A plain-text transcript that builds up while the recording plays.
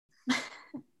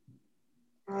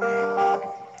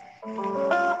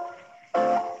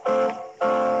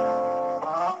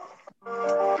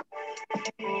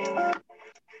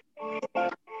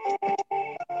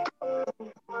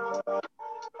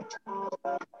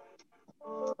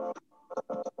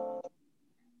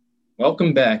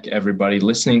Welcome back, everybody,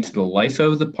 listening to the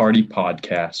LIFO the Party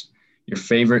podcast, your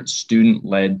favorite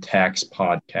student-led tax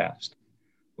podcast.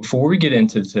 Before we get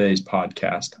into today's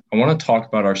podcast, I want to talk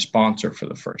about our sponsor for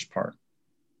the first part.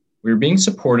 We are being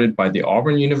supported by the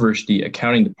Auburn University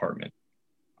Accounting Department.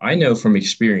 I know from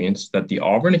experience that the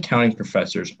Auburn accounting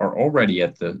professors are already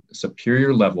at the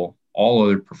superior level all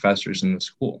other professors in the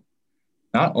school.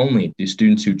 Not only do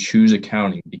students who choose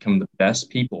accounting become the best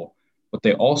people, but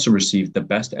they also receive the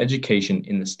best education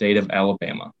in the state of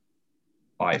Alabama,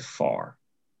 by far.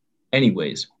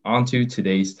 Anyways, on to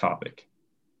today's topic.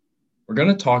 We're going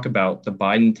to talk about the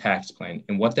Biden tax plan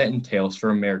and what that entails for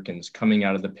Americans coming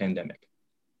out of the pandemic.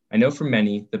 I know for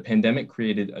many, the pandemic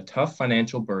created a tough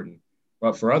financial burden,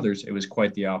 but for others, it was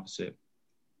quite the opposite.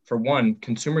 For one,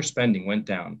 consumer spending went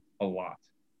down a lot,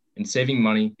 and saving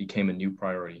money became a new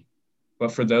priority.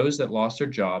 But for those that lost their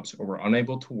jobs or were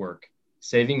unable to work,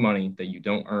 saving money that you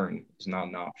don't earn is not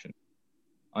an option.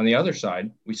 On the other side,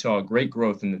 we saw a great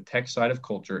growth in the tech side of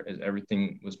culture as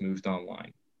everything was moved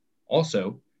online.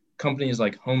 Also, companies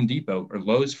like Home Depot or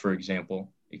Lowe's, for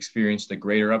example, experienced a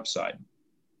greater upside.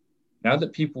 Now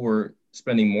that people were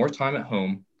spending more time at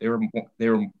home, they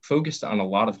were focused on a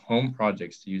lot of home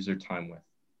projects to use their time with.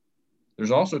 There's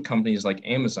also companies like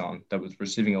Amazon that was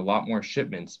receiving a lot more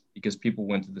shipments because people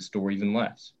went to the store even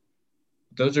less.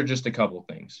 Those are just a couple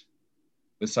things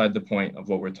beside the point of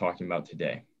what we're talking about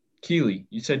today. Keeley,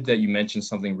 you said that you mentioned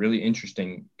something really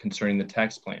interesting concerning the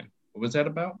tax plan. What was that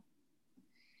about?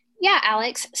 Yeah,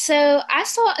 Alex. So I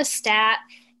saw a stat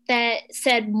that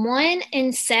said 1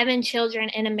 in 7 children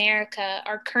in America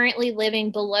are currently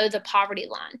living below the poverty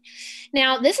line.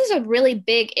 Now, this is a really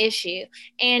big issue,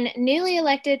 and newly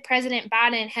elected President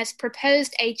Biden has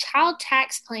proposed a child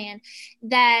tax plan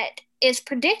that is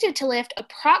predicted to lift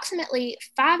approximately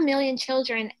 5 million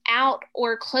children out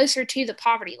or closer to the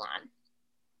poverty line.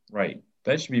 Right.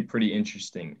 That should be pretty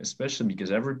interesting, especially because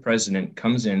every president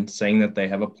comes in saying that they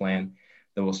have a plan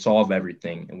that will solve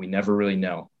everything, and we never really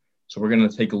know. So we're going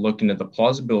to take a look into the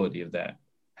plausibility of that.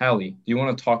 Halle, do you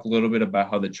want to talk a little bit about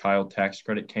how the child tax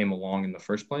credit came along in the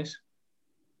first place?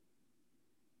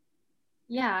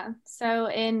 Yeah, so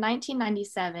in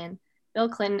 1997, Bill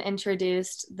Clinton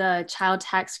introduced the child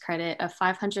tax credit of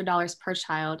 $500 per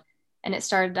child, and it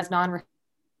started as non.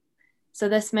 So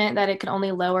this meant that it could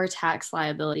only lower tax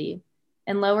liability,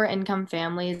 and lower income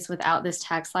families without this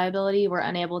tax liability were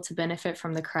unable to benefit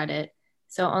from the credit,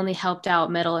 so it only helped out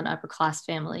middle and upper class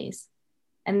families.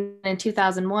 And in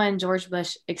 2001, George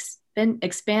Bush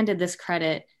expanded this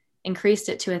credit, increased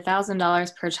it to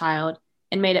 $1,000 per child,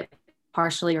 and made it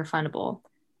partially refundable.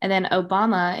 And then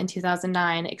Obama in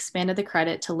 2009 expanded the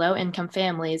credit to low-income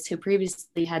families who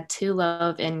previously had too low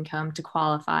of income to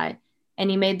qualify, and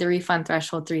he made the refund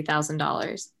threshold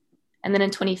 $3,000. And then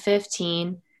in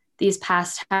 2015, these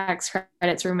past tax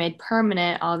credits were made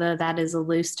permanent, although that is a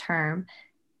loose term.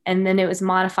 And then it was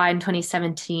modified in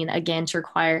 2017 again to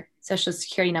require Social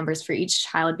Security numbers for each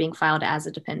child being filed as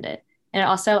a dependent. And it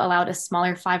also allowed a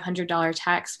smaller $500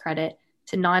 tax credit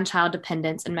to non-child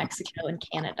dependents in Mexico and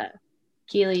Canada.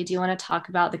 Keeley, do you want to talk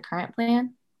about the current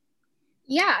plan?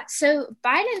 Yeah, so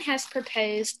Biden has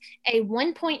proposed a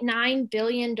 $1.9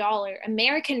 billion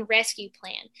American Rescue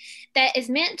Plan that is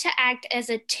meant to act as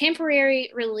a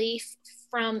temporary relief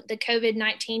from the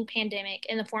COVID-19 pandemic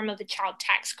in the form of a child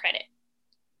tax credit.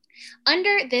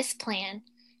 Under this plan,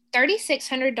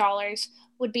 $3,600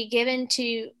 would be given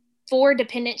to 4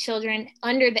 dependent children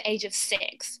under the age of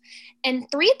 6,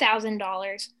 and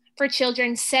 $3,000 for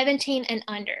children 17 and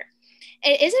under.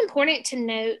 It is important to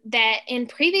note that in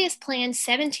previous plans,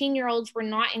 17-year-olds were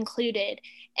not included,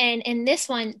 and in this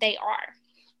one, they are.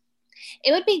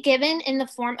 It would be given in the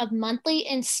form of monthly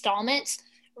installments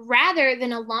rather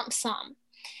than a lump sum.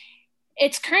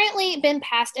 It's currently been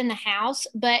passed in the House,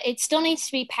 but it still needs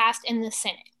to be passed in the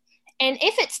Senate. And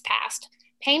if it's passed,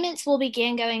 payments will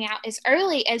begin going out as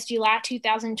early as July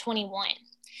 2021.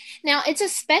 Now, it's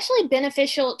especially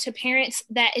beneficial to parents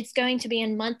that it's going to be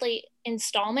in monthly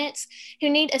installments who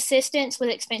need assistance with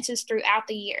expenses throughout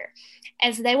the year,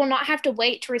 as they will not have to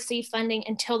wait to receive funding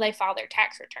until they file their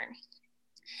tax return.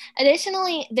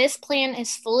 Additionally, this plan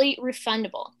is fully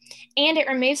refundable, and it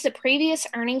removes the previous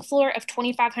earning floor of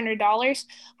 $2,500,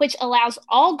 which allows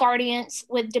all guardians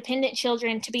with dependent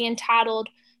children to be entitled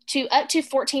to up to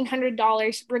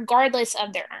 $1,400 regardless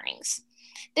of their earnings.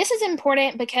 This is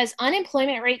important because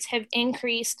unemployment rates have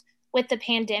increased with the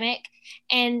pandemic,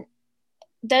 and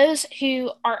those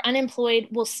who are unemployed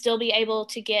will still be able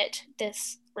to get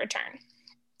this return.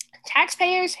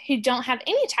 Taxpayers who don't have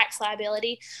any tax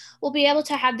liability will be able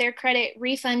to have their credit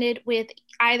refunded with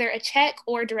either a check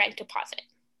or direct deposit.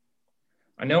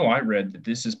 I know I read that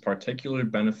this is particularly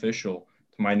beneficial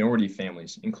to minority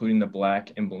families, including the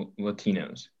Black and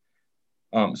Latinos.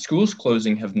 Schools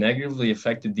closing have negatively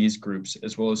affected these groups,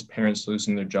 as well as parents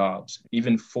losing their jobs.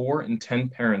 Even 4 in 10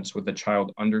 parents with a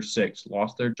child under 6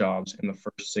 lost their jobs in the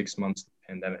first 6 months of the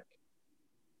pandemic.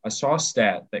 I saw a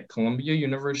stat that Columbia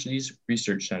University's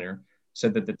Research Center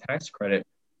said that the tax credit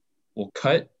will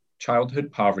cut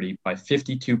childhood poverty by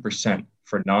 52%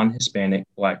 for non-Hispanic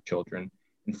Black children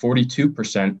and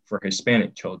 42% for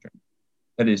Hispanic children.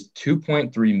 That is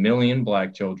 2.3 million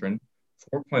Black children,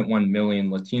 4.1 million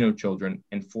Latino children,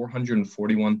 and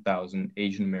 441,000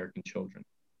 Asian American children,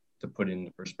 to put it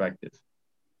into perspective.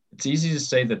 It's easy to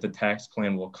say that the tax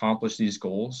plan will accomplish these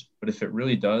goals, but if it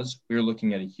really does, we are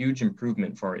looking at a huge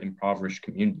improvement for our impoverished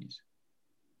communities.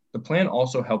 The plan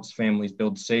also helps families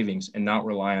build savings and not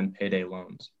rely on payday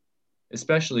loans.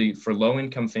 Especially for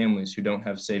low-income families who don't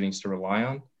have savings to rely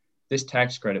on, this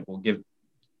tax credit will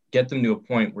get them to a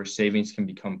point where savings can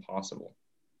become possible.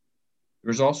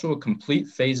 There's also a complete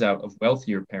phase out of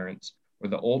wealthier parents where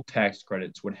the old tax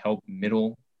credits would help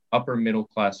upper middle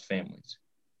class families.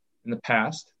 In the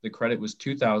past, the credit was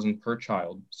 $2,000 per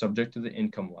child, subject to the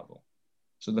income level.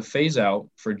 So the phase out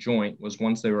for joint was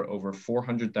once they were over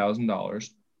 $400,000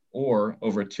 or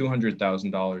over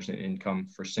 $200,000 in income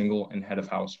for single and head of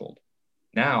household.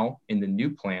 Now, in the new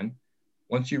plan,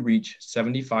 once you reach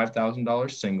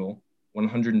 $75,000 single,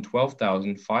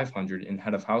 $112,500 in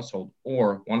head of household,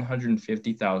 or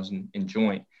 $150,000 in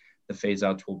joint, the phase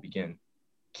outs will begin.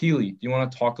 Keeley, do you want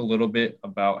to talk a little bit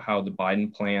about how the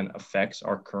Biden plan affects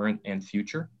our current and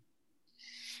future?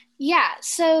 Yeah,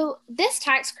 so this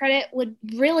tax credit would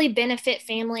really benefit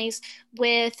families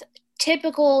with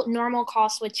typical normal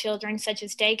costs with children, such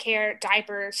as daycare,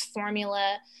 diapers,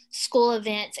 formula, school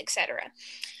events, etc.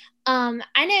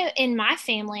 I know in my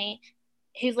family,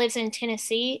 who lives in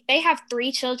Tennessee, they have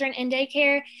 3 children in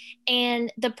daycare,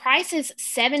 and the price is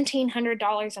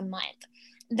 $1,700 a month.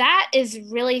 That is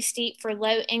really steep for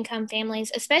low income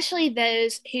families, especially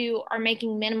those who are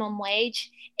making minimum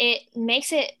wage. It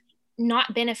makes it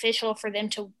not beneficial for them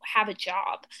to have a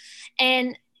job.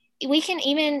 And we can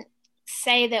even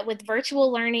say that with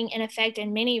virtual learning in effect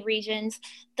in many regions,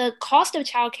 the cost of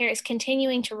childcare is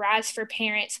continuing to rise for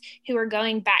parents who are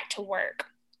going back to work.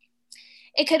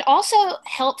 It could also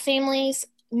help families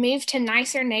move to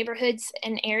nicer neighborhoods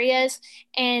and areas,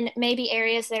 and maybe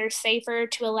areas that are safer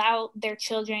to allow their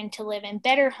children to live in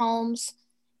better homes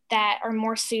that are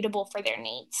more suitable for their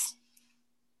needs.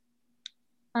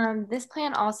 This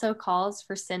plan also calls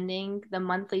for sending the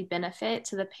monthly benefit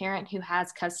to the parent who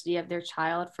has custody of their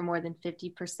child for more than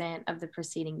 50% of the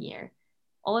preceding year.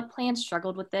 Old plans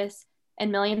struggled with this,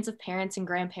 and millions of parents and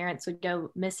grandparents would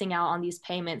go missing out on these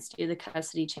payments due to the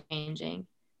custody changing.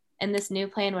 And this new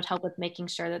plan would help with making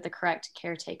sure that the correct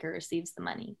caretaker receives the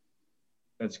money.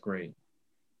 That's great.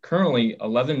 Currently,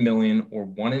 11 million or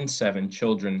 1 in 7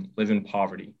 children live in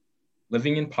poverty.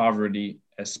 Living in poverty,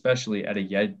 especially at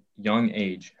a young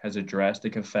age, has a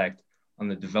drastic effect on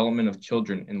the development of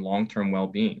children and long-term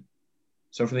well-being.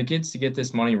 So for the kids to get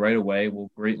this money right away will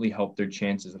greatly help their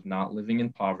chances of not living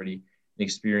in poverty and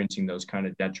experiencing those kind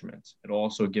of detriments. It'll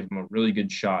also give them a really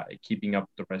good shot at keeping up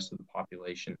with the rest of the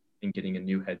population and getting a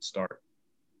new head start.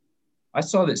 I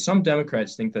saw that some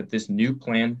Democrats think that this new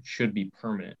plan should be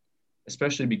permanent,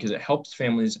 especially because it helps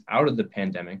families out of the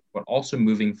pandemic, but also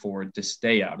moving forward to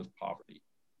stay out of poverty.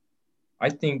 I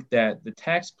think that the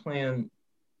tax plan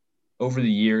over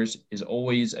the years is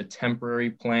always a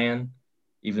temporary plan,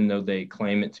 even though they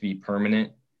claim it to be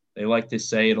permanent. They like to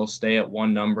say it'll stay at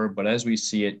one number, but as we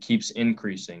see, it keeps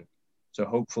increasing. So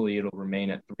hopefully it'll remain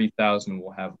at 3,000 and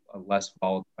we'll have a less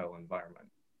volatile environment.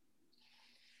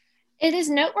 It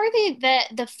is noteworthy that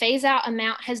the phase-out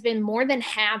amount has been more than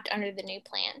halved under the new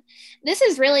plan. This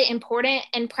is really important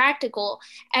and practical,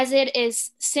 as it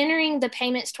is centering the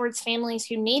payments towards families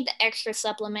who need the extra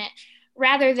supplement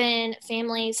rather than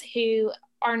families who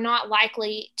are not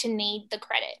likely to need the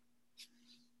credit.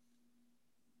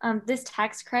 This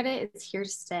tax credit is here to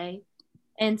stay,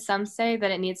 and some say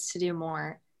that it needs to do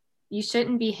more. You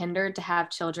shouldn't be hindered to have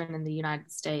children in the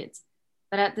United States.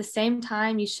 But at the same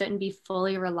time, you shouldn't be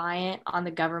fully reliant on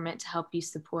the government to help you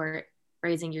support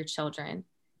raising your children.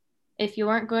 If you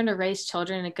aren't going to raise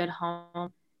children in a good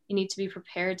home, you need to be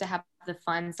prepared to have the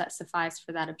funds that suffice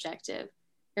for that objective.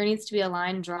 There needs to be a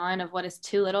line drawn of what is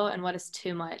too little and what is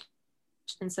too much,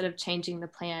 instead of changing the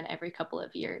plan every couple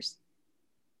of years.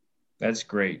 That's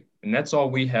great. And that's all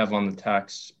we have on the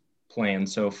tax plan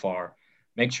so far.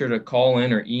 Make sure to call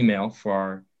in or email for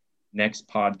our next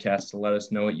podcast to let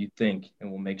us know what you think,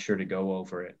 and we'll make sure to go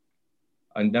over it.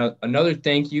 Another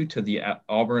thank you to the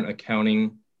Auburn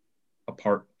Accounting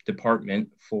department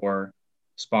for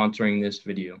sponsoring this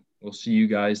video. We'll see you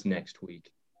guys next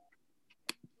week.